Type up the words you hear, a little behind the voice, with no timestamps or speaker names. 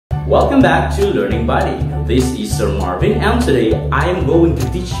Welcome back to Learning Buddy. This is Sir Marvin, and today I am going to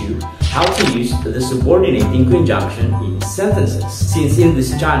teach you how to use the subordinating conjunction in sentences. Since in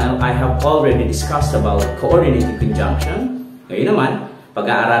this channel I have already discussed about coordinating conjunction, ngayon naman,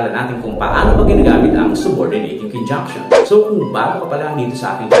 pag-aaralan natin kung paano ba ginagamit ang subordinating conjunction. So kung bago ka pa lang dito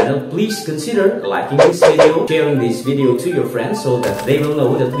sa aking channel, please consider liking this video, sharing this video to your friends so that they will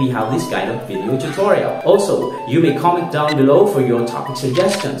know that we have this kind of video tutorial. Also, you may comment down below for your topic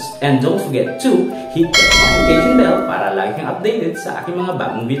suggestions. And don't forget to hit the notification bell para lagi kang updated sa aking mga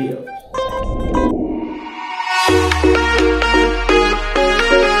bagong video.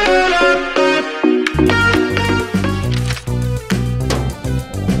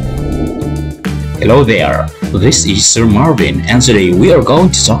 Hello there, this is Sir Marvin, and today we are going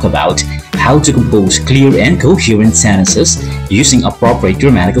to talk about how to compose clear and coherent sentences using appropriate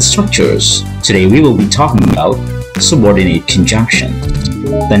grammatical structures. Today we will be talking about subordinate conjunction.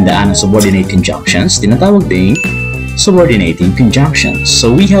 Tandaan ang subordinate conjunctions, tinatawag ding subordinating conjunctions.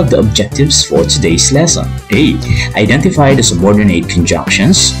 So we have the objectives for today's lesson. A. Identify the subordinate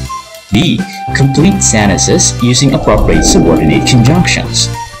conjunctions. B. Complete sentences using appropriate subordinate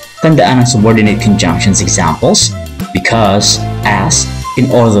conjunctions. Tandaan ang subordinate conjunctions examples: because, as, in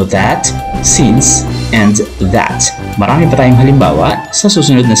order that, since, and that. Marami pa tayong halimbawa sa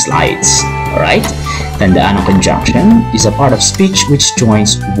susunod na slides. Alright? Tandaan ang conjunction is a part of speech which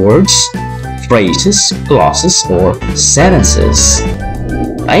joins words, phrases, clauses, or sentences.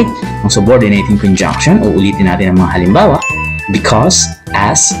 Right? Ang subordinating conjunction, uulitin natin ang mga halimbawa: because,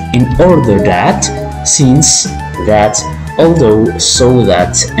 as, in order that, since, that, although, so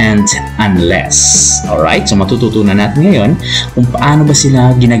that, and unless. Alright, so matututunan natin ngayon kung paano ba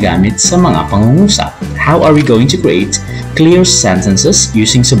sila ginagamit sa mga pangungusap. How are we going to create clear sentences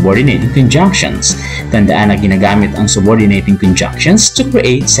using subordinating conjunctions? Tandaan na ginagamit ang subordinating conjunctions to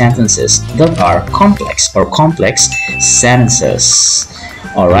create sentences that are complex or complex sentences.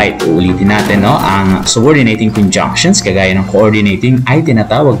 Alright, uulitin natin, no? Ang subordinating conjunctions, kagaya ng coordinating, ay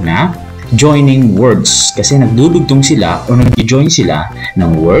tinatawag na joining words kasi nagdudugtong sila o nag-join sila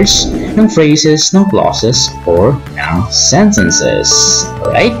ng words, ng phrases, ng clauses, or ng sentences.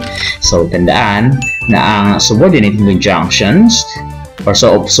 Alright? So, tandaan na ang subordinating conjunctions or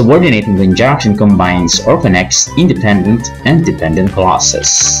subordinating conjunction combines or connects independent and dependent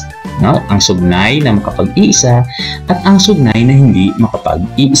clauses. No? Ang sugnay na makapag-iisa at ang sugnay na hindi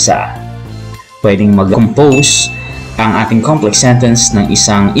makapag-iisa. Pwedeng mag-compose ang ating complex sentence ng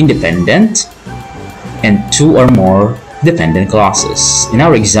isang independent and two or more dependent clauses. In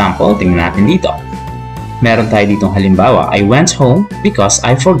our example, tingnan natin dito. Meron tayo ditong halimbawa: I went home because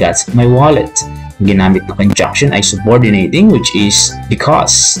I forgot my wallet. Ginamit na conjunction ay subordinating, which is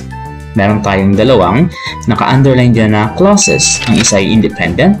because. Meron tayong dalawang naka-underline dyan na clauses. Ang isa ay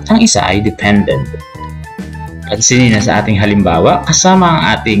independent, ang isa ay dependent. At sinina sa ating halimbawa, kasama ang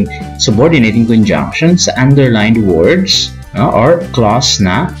ating subordinating conjunction sa underlined words, no, or clause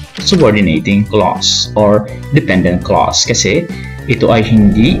na subordinating clause or dependent clause kasi ito ay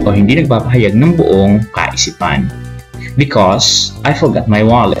hindi nagpapahayag ng buong kaisipan. Because I forgot my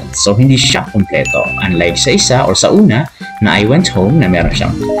wallet. So hindi siya kompleto. Unlike sa isa or sa una na I went home na meron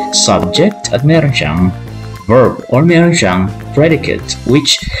siyang subject at meron siyang verb or meron siyang predicate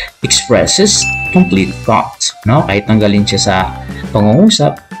which expresses complete thought. No? Kahit tanggalin siya sa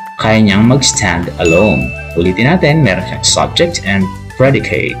pangungusap, kaya niyang mag-stand alone. Ulitin natin, meron siyang subject and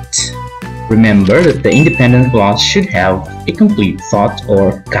predicate. Remember that the independent clause should have a complete thought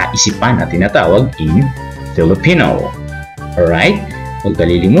or kaisipan na tinatawag in Filipino. Alright? Huwag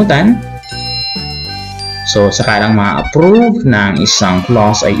kalilimutan. So, sakalang ma-approve ng isang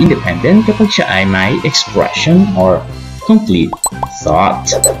clause ay independent kapag siya ay may expression or complete thought.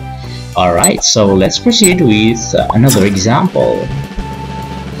 Alright, so let's proceed with another example.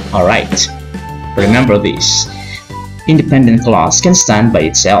 Alright, remember this. Independent clause can stand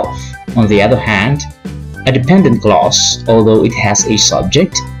by itself. On the other hand, a dependent clause, although it has a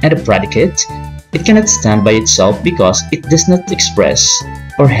subject and a predicate, it cannot stand by itself because it does not express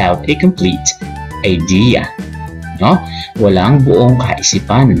or have a complete idea. No? Walang buong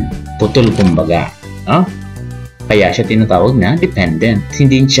kaisipan. Putol kumbaga. No? Kaya siya tinatawag na dependent.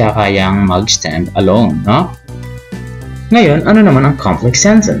 Hindi siya kayang mag-stand alone. No? Ngayon, ano naman ang complex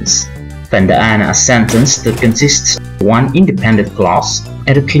sentence? Tandaan na a sentence that consists of one independent clause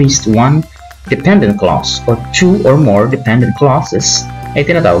and at least one dependent clause or two or more dependent clauses ay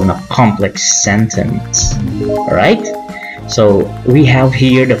tinatawag na complex sentence. Alright? So, we have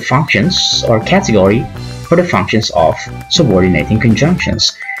here the functions or category for the functions of subordinating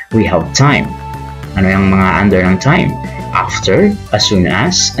conjunctions. We have time. Ano yung mga under ng time? after, as soon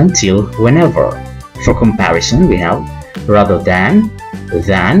as, until, whenever. For comparison, we have rather than,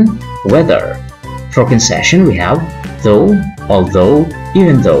 whether. For concession, we have though, although,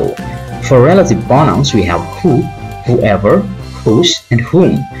 even though. For relative pronouns, we have who, whoever, whose, and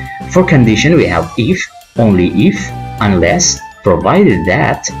whom. For condition, we have if, only if, unless, provided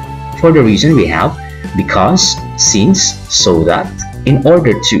that. For the reason, we have because, since, so that, in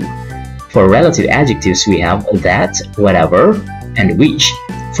order to. For relative adjectives, we have that, whatever, and which.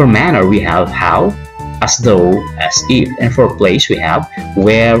 For manner, we have how, as though, as if. And for place, we have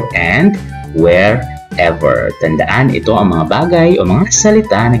where and wherever. Tandaan, ito ang mga bagay o mga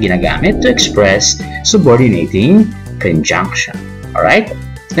salita na ginagamit to express subordinating conjunction. Alright?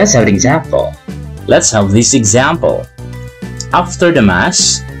 Let's have an example. Let's have this example. After the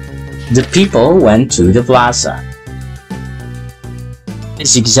Mass, the people went to the plaza.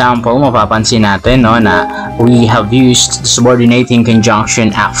 This example, mapapansin natin no, na we have used the subordinating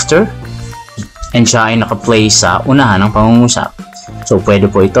conjunction after and siya ay naka-place sa unahan ng pangungusap. So, pwede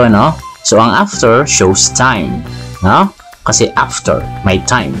po ito, no? So, ang after shows time, no? Kasi after, may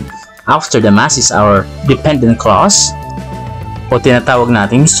time. After the Mass is our dependent clause o tinatawag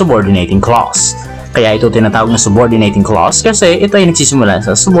nating subordinating clause. Kaya ito tinatawag na subordinating clause kasi ito ay nagsisimula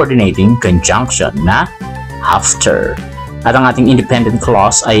sa subordinating conjunction na after. At ang ating independent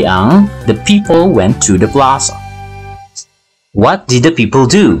clause ay ang the people went to the plaza. What did the people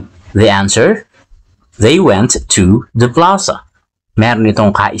do? The answer, they went to the plaza. Meron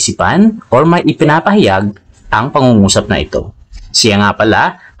itong kaisipan or may ipinapahayag ang pangungusap na ito. Siya nga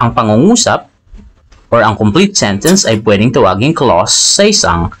pala, ang pangungusap or ang complete sentence ay pwedeng tawaging clause sa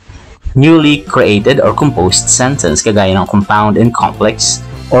isang newly created or composed sentence kagaya ng compound and complex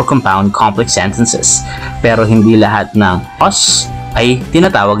or compound complex sentences. Pero hindi lahat ng clause ay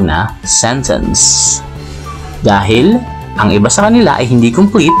tinatawag na sentence. Dahil ang iba sa kanila ay hindi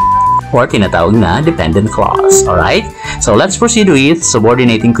complete or tinatawag na dependent clause. Alright? So let's proceed with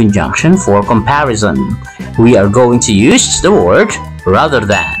subordinating conjunction for comparison. We are going to use the word rather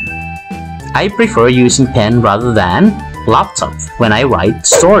than. I prefer using pen rather than laptop when I write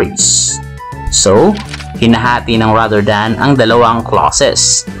stories. So, hinahati ng rather than ang dalawang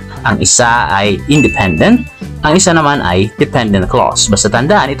clauses. Ang isa ay independent, ang isa naman ay dependent clause. Basta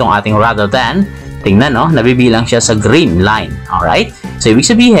tandaan itong ating rather than, tingnan no, nabibilang siya sa green line. Alright? So, ibig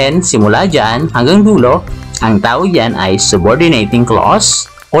sabihin, simula dyan hanggang dulo, ang tawag yan ay subordinating clause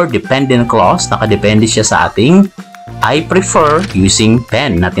or dependent clause. Nakadepende siya sa ating I prefer using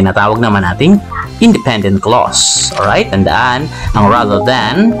pen na tinatawag naman nating independent clause. Alright? Tandaan, ang rather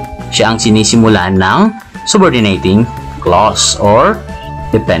than, siya ang sinisimulan ng subordinating clause or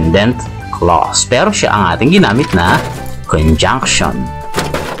dependent clause. Pero siya ang ating ginamit na conjunction.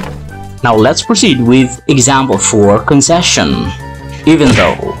 Now, let's proceed with example 4, concession. Even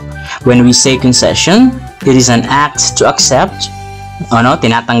though, when we say concession, it is an act to accept,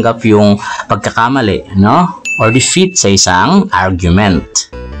 tinatanggap yung pagkakamali, or defeat sa isang argument.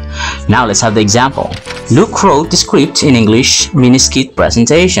 Now, let's have the example. Luke wrote the script in English mini-skit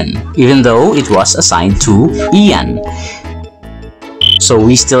presentation, even though it was assigned to Ian. So,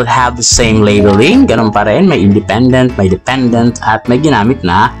 we still have the same labeling. Ganun pa rin, may independent, may dependent, at may ginamit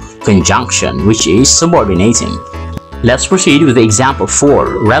na conjunction, which is subordinating. Let's proceed with the example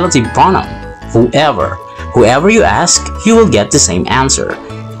 4, relative pronoun. Whoever. Whoever you ask, you will get the same answer.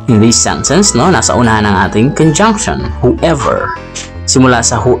 In this sentence, nasa unahan ng ating conjunction, whoever. Simula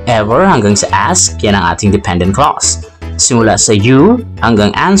sa whoever hanggang sa ask, yan ang ating dependent clause. Simula sa you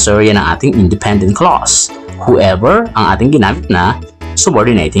hanggang answer, yan ang ating independent clause. Whoever ang ating ginamit na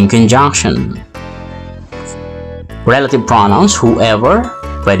subordinating conjunction. Relative pronouns, whoever,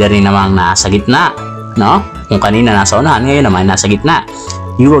 pwede rin namang nasa gitna, Kung kanina nasa unahan, ngayon naman nasa gitna.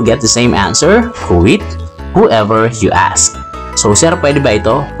 You will get the same answer with whoever you ask. So, sir, pwede ba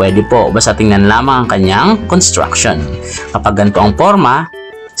ito? Pwede po. Basta tingnan lamang ang kanyang construction. Kapag ganito ang forma,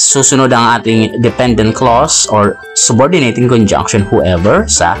 susunod ang ating dependent clause or subordinating conjunction whoever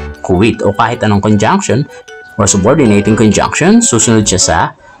sa with o kahit anong conjunction or subordinating conjunction, susunod siya sa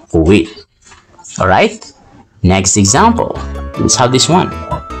with. Alright? Next example. Let's have this one.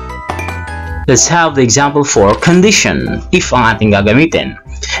 Let's have the example for condition. If ang ating gagamitin.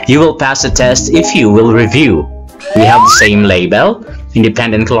 You will pass the test if you will review. We have the same label,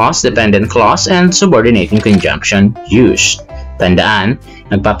 independent clause, dependent clause, and subordinating conjunction used. Tandaan,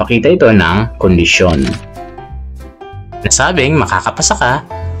 nagpapakita ito ng kondisyon. Nasabing makakapasa ka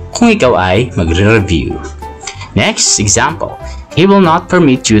kung ikaw ay magre-review. Next example, he will not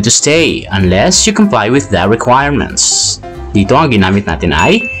permit you to stay unless you comply with the requirements. Dito ang ginamit natin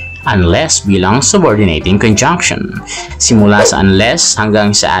ay unless bilang subordinating conjunction. Simula sa unless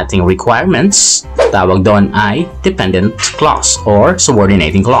hanggang sa ating requirements, tawag doon ay dependent clause or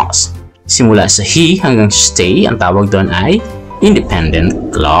subordinating clause. Simula sa he hanggang stay, ang tawag doon ay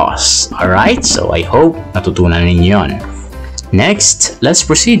independent clause. Alright, so I hope natutunan ninyo yun. Next, let's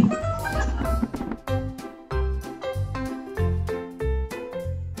proceed.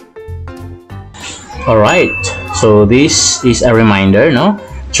 Alright, so this is a reminder, no?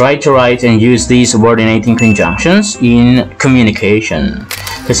 Try to write and use these subordinating conjunctions in communication.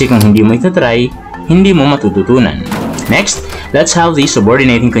 Kasi kung hindi mo ito try, hindi mo matututunan. Next, let's have the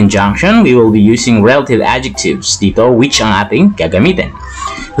subordinating conjunction. We will be using relative adjectives dito, which ang ating gagamitin.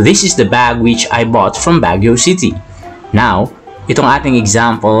 This is the bag which I bought from Baguio City. Now, itong ating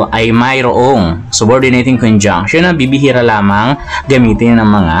example ay mayroong subordinating conjunction na bibihira lamang gamitin ng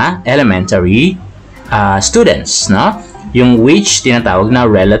mga elementary students, no? Yung which tinatawag na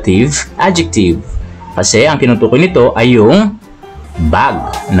relative adjective. Kasi ang tinutukoy nito ay yung bag,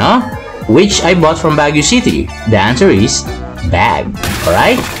 no? Which I bought from Baguio City. The answer is bag.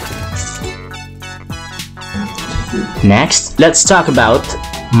 Alright? Next, let's talk about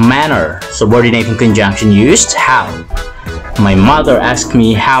manner. Subordinating conjunction used how. My mother asked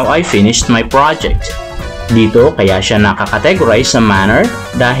me how I finished my project. Dito, kaya siya nakakategorize sa manner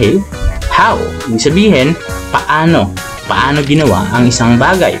dahil how. Ibig sabihin, paano ginawa ang isang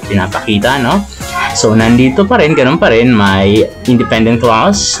bagay. Pinapakita, no? So, nandito pa rin, ganun pa rin, may independent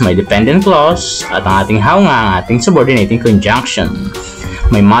clause, may dependent clause, at ang ating how nga, ang ating subordinating conjunction.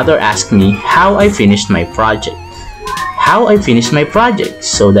 My mother asked me how I finished my project. How I finished my project.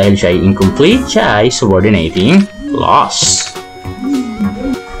 So, dahil siya ay incomplete, siya ay subordinating clause.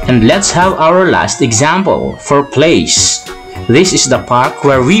 And let's have our last example for place. This is the park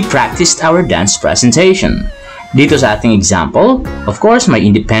where we practiced our dance presentation. Dito sa ating example, of course, may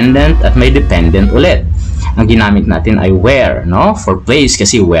independent at may dependent ulit. Ang ginamit natin ay where, no? For place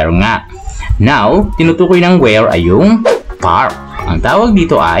kasi where nga. Now, tinutukoy ng where ay yung park. Ang tawag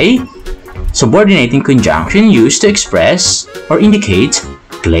dito ay subordinating conjunction used to express or indicate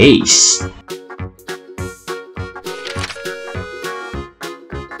place.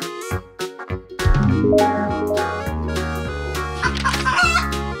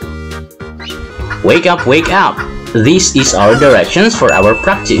 Wake up, wake up! This is our directions for our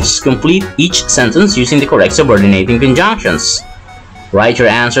practice. Complete each sentence using the correct subordinating conjunctions. Write your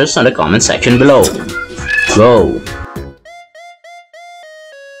answers on the comment section below. Go!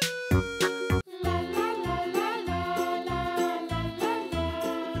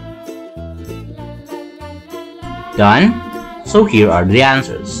 Done? So here are the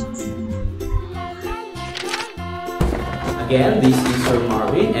answers. Again, this is Sir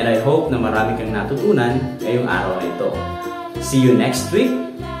Marvin and I hope na marami kang natutunan ngayong araw na ito. See you next week!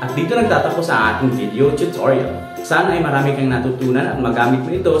 At dito nagtatapos ang ating video tutorial. Sana ay marami kang natutunan at magamit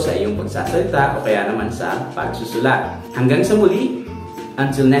mo ito sa iyong pagsasalita o kaya naman sa pagsusulat. Hanggang sa muli!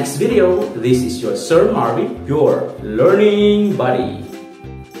 Until next video, this is your Sir Marvin, your learning buddy.